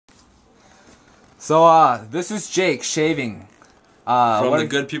So, this is Jake shaving. From the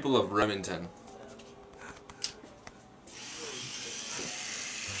good people of Remington.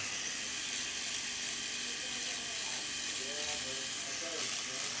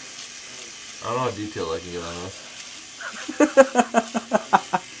 I don't know how detailed I can get on this.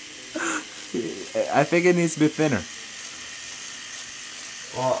 I think it needs to be thinner.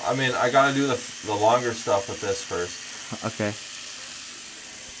 Well, I mean, I gotta do the longer stuff with this first. Okay.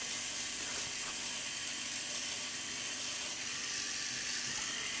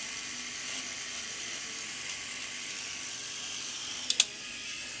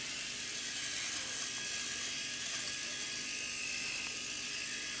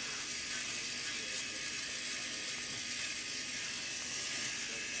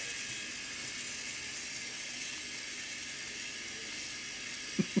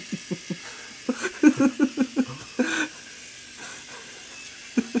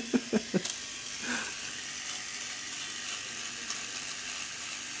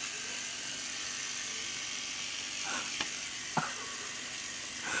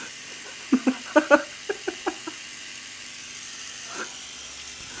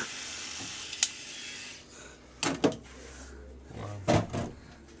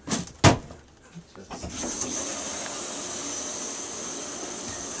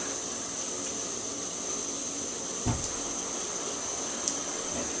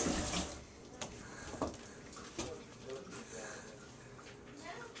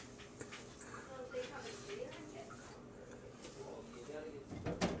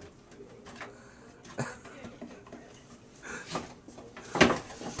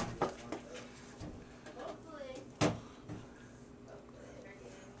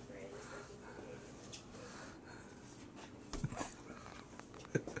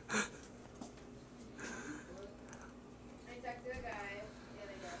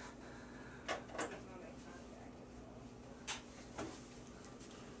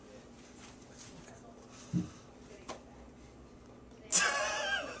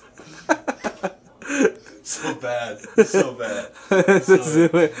 So bad. So bad.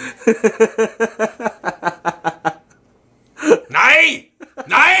 Nej!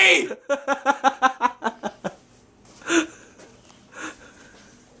 Nej!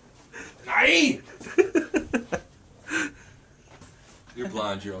 Nej! You're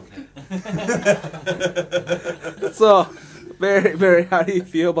blonde, you're okay. So, Barry, how do you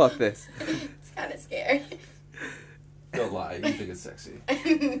feel about this? It's kind of scary. Don't lie, you think it's sexy.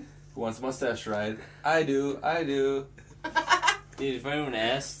 Who wants a mustache ride? I do. Dude, if anyone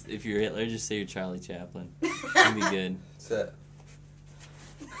asks if you're Hitler, just say you're Charlie Chaplin. It'd be good. Set.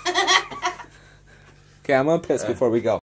 Okay, I'm gonna piss before we go.